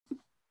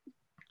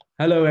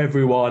Hello,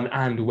 everyone,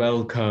 and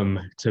welcome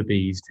to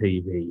Bees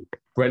TV.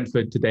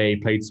 Brentford today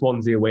played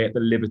Swansea away at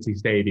the Liberty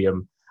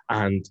Stadium,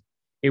 and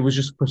it was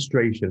just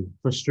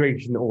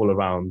frustration all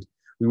around.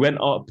 We went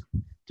up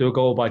to a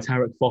goal by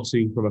Tarek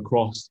Fosu from a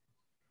cross,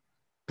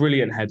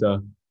 brilliant header,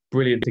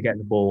 brilliant to get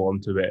the ball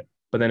onto it,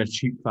 but then a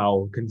cheap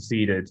foul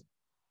conceded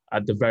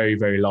at the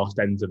very last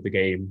ends of the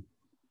game.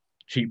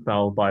 Cheap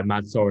foul by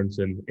Mad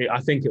Sorensen. I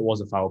think it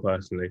was a foul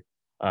personally.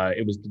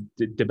 It was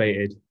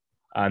debated,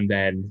 and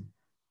then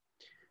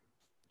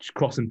just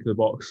cross into the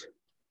box,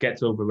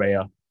 gets over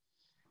Raya,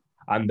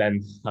 and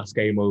then that's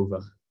game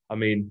over. I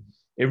mean,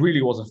 it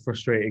really was a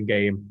frustrating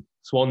game.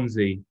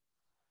 Swansea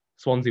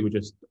were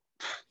just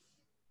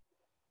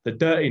the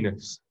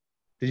dirtiness.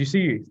 Did you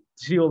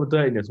see all the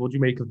dirtiness? What do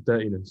you make of the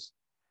dirtiness?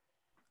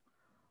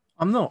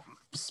 I'm not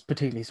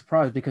particularly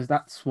surprised because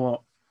that's what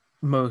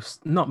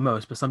not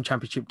most, but some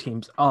championship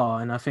teams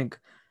are. And I think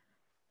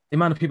the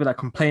amount of people that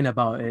complain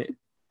about it,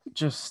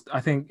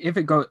 I think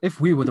if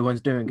we were the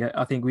ones doing it,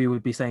 I think we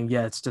would be saying,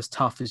 yeah, it's just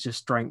tough, it's just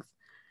strength.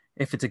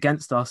 If it's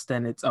against us,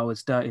 then it's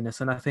dirtiness.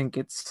 And I think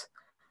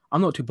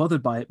I'm not too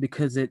bothered by it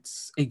because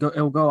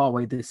it'll go our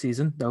way this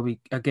season. There'll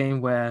be a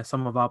game where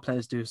some of our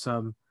players do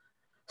some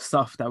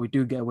stuff that we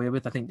do get away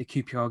with. I think the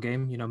QPR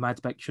game,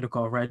 Madsbeck should have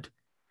got a red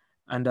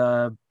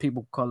and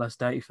people call us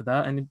dirty for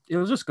that. And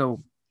it'll just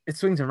go. It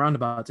swings and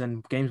roundabouts,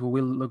 and games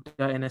will look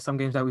dirty, and there's some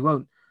games that we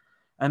won't.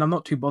 And I'm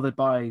not too bothered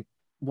by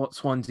what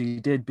Swansea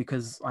did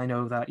because I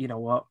know that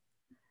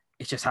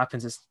it just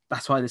happens.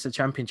 That's why it's a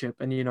championship,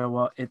 and you know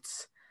what,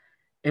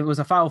 it was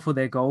a foul for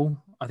their goal,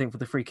 I think, for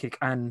the free kick,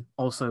 and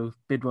also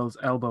Bidwell's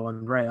elbow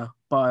on Raya.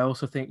 But I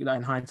also think that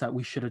in hindsight,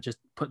 we should have just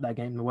put that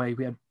game away.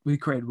 We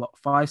created what,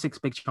 5, 6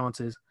 big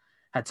chances,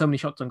 had so many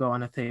shots on goal,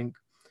 and I think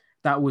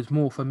that was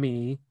more for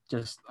me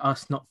just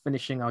us not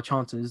finishing our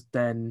chances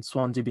than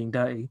Swansea being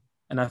dirty.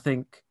 And I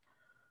think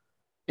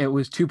it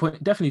was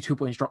definitely 2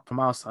 points dropped from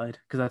our side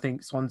because I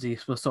think Swansea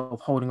was sort of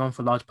holding on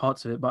for large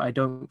parts of it. But I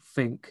don't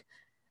think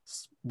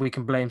we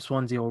can blame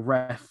Swansea or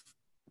ref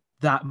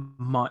that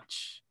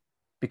much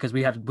because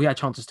we had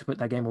chances to put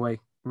that game away,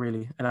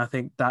 really. And I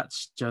think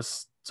that's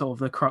just sort of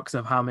the crux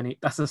of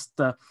that's just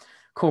the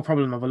core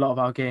problem of a lot of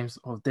our games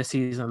of this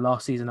season,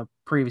 last season, of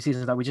previous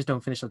seasons, that we just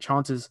don't finish our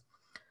chances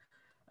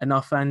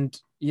enough. And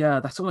yeah,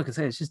 that's all I can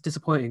say. It's just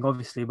disappointing,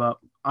 obviously, but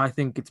I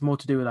think it's more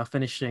to do with our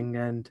finishing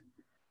and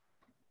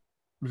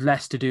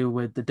less to do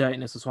with the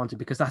dirtiness of Swansea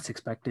because that's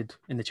expected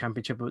in the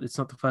championship. But it's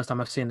not the first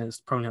time I've seen it.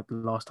 It's probably not the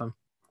last time.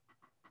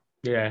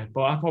 Yeah,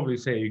 but I probably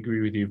say I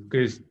agree with you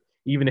because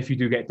even if you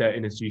do get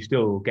dirtiness, you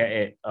still get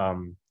it.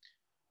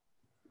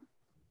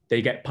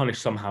 They get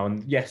punished somehow,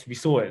 and yes, we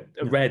saw it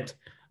a Yeah. red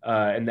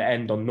in the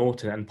end on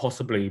Norton, and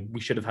possibly we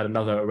should have had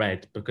another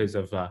red because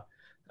of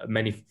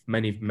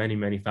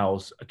many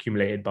fouls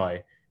accumulated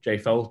by Jay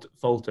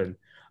Fulton.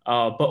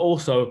 But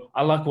also,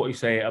 I like what you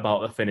say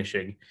about the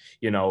finishing.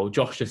 You know,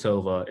 Josh De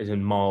Silva is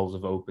in miles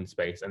of open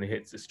space and he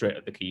hits it straight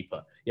at the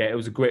keeper. Yeah, it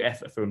was a great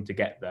effort for him to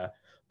get there.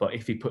 But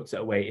if he puts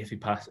it away, if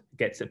he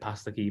gets it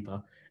past the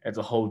keeper, it's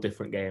a whole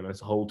different game.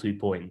 It's a whole 2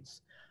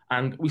 points.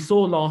 And we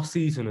saw last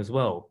season as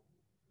well.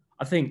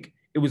 I think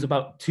it was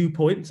about 2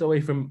 points away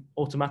from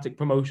automatic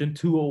promotion,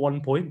 2 or 1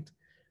 point.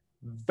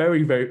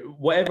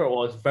 Whatever it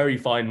was, very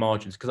fine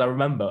margins. Because I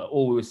remember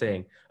all we were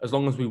saying, as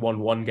long as we won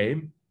one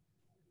game,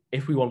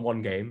 if we won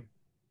one game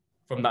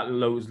from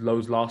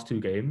those last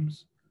two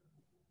games,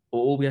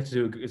 all we had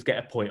to do is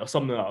get a point or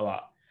something like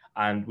that,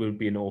 and we would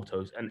be in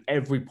autos. And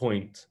every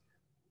point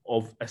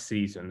of a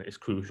season is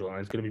crucial, and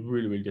it's going to be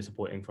really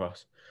disappointing for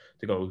us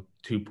to go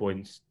 2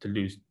 points to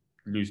lose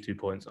 2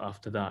 points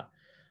after that.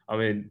 I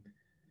mean,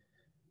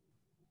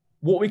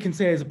 what we can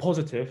say as a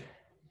positive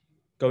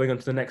going on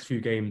to the next few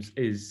games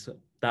is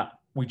that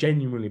we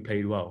genuinely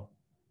played well.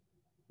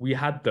 We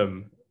had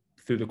them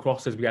through the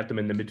crosses, we had them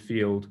in the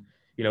midfield.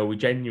 You know, we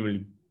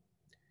genuinely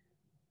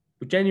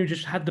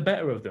just had the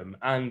better of them,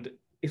 and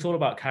it's all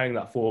about carrying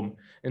that form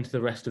into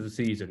the rest of the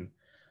season.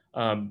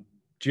 Do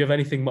you have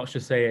anything much to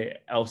say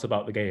else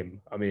about the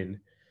game? I mean,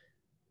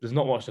 there's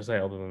not much to say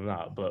other than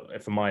that,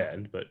 but from my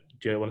end. But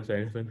do you want to say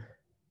anything?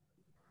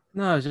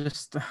 No,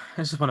 it's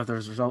just one of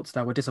those results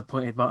that we're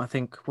disappointed, but I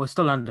think we're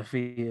still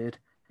undefeated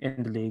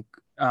in the league.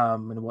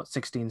 In what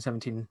 16,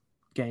 17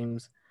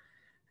 games,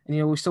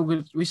 and we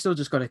still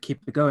just got to keep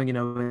it going.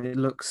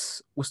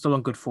 We're still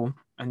on good form,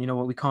 and you know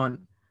what, we can't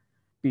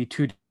be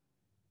too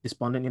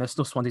despondent.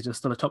 Still Swansea are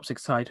still a top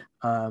six side.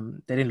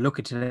 They didn't look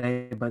it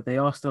today, but they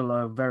are still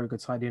a very good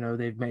side.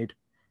 They've made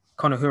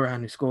Conor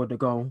Hourihane, who scored the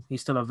goal.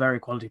 He's still a very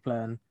quality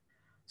player and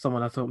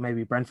someone I thought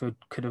maybe Brentford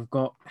could have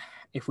got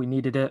if we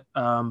needed it.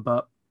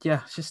 But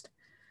yeah, it's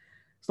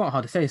not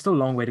hard to say. It's still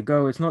a long way to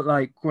go. It's not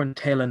like we're in the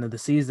tail end of the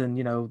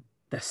season.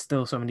 There's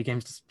still so many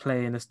games to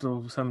play and there's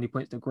still so many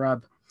points to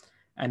grab,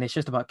 and it's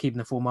just about keeping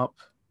the form up.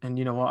 And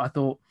you know what I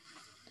thought,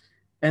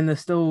 and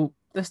there's still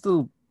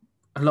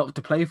a lot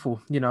to play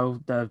for.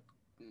 The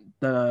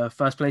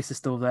first place is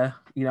still there.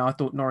 I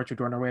thought Norwich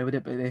would run away with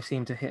it, but they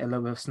seem to hit a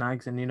load of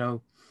snags.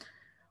 And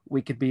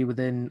we could be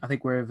within. I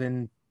think we're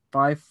within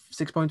 5,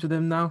 6 points with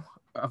them now.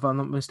 if I'm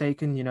not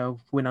mistaken.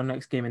 Win our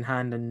next game in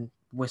hand, and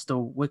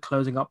we're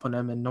closing up on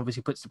them, and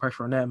obviously puts the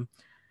pressure on them.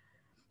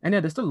 And yeah,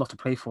 there's still a lot to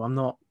play for. I'm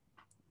not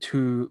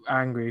too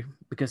angry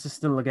because it's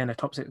still again a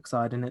top six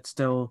side, and it's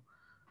still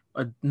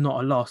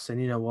not a loss.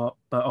 And you know what?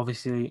 But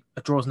obviously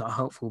a draw's not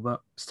helpful,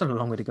 but still a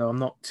long way to go. I'm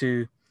not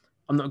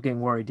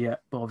getting worried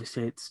yet. But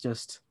obviously it's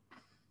just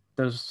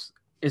those.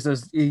 It's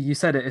those you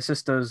said it. It's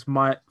just those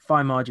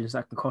fine margins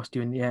that can cost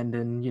you in the end.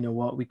 And you know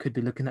what? We could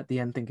be looking at the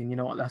end thinking, you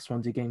know what, that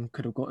Swansea game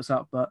could have got us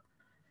up, but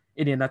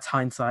in the end, that's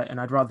hindsight. And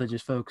I'd rather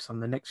just focus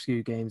on the next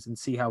few games and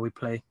see how we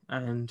play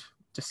and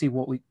just see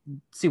what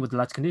the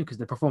lads can do because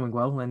they're performing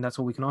well, and that's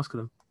all we can ask of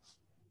them.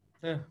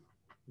 Yeah,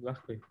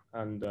 exactly.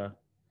 And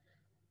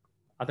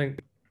I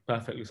think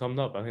perfectly summed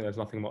up. I think there's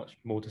nothing much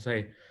more to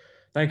say.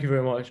 Thank you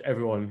very much,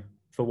 everyone,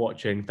 for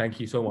watching.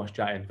 Thank you so much,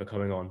 Jatin, for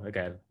coming on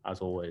again,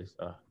 as always.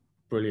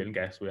 Brilliant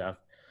guest we have.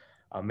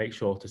 Make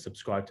sure to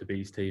subscribe to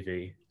Bees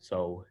TV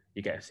so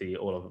you get to see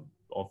all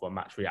of our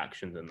match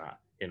reactions and that,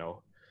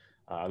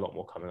 a lot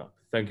more coming up.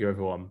 Thank you,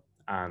 everyone,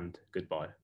 and goodbye.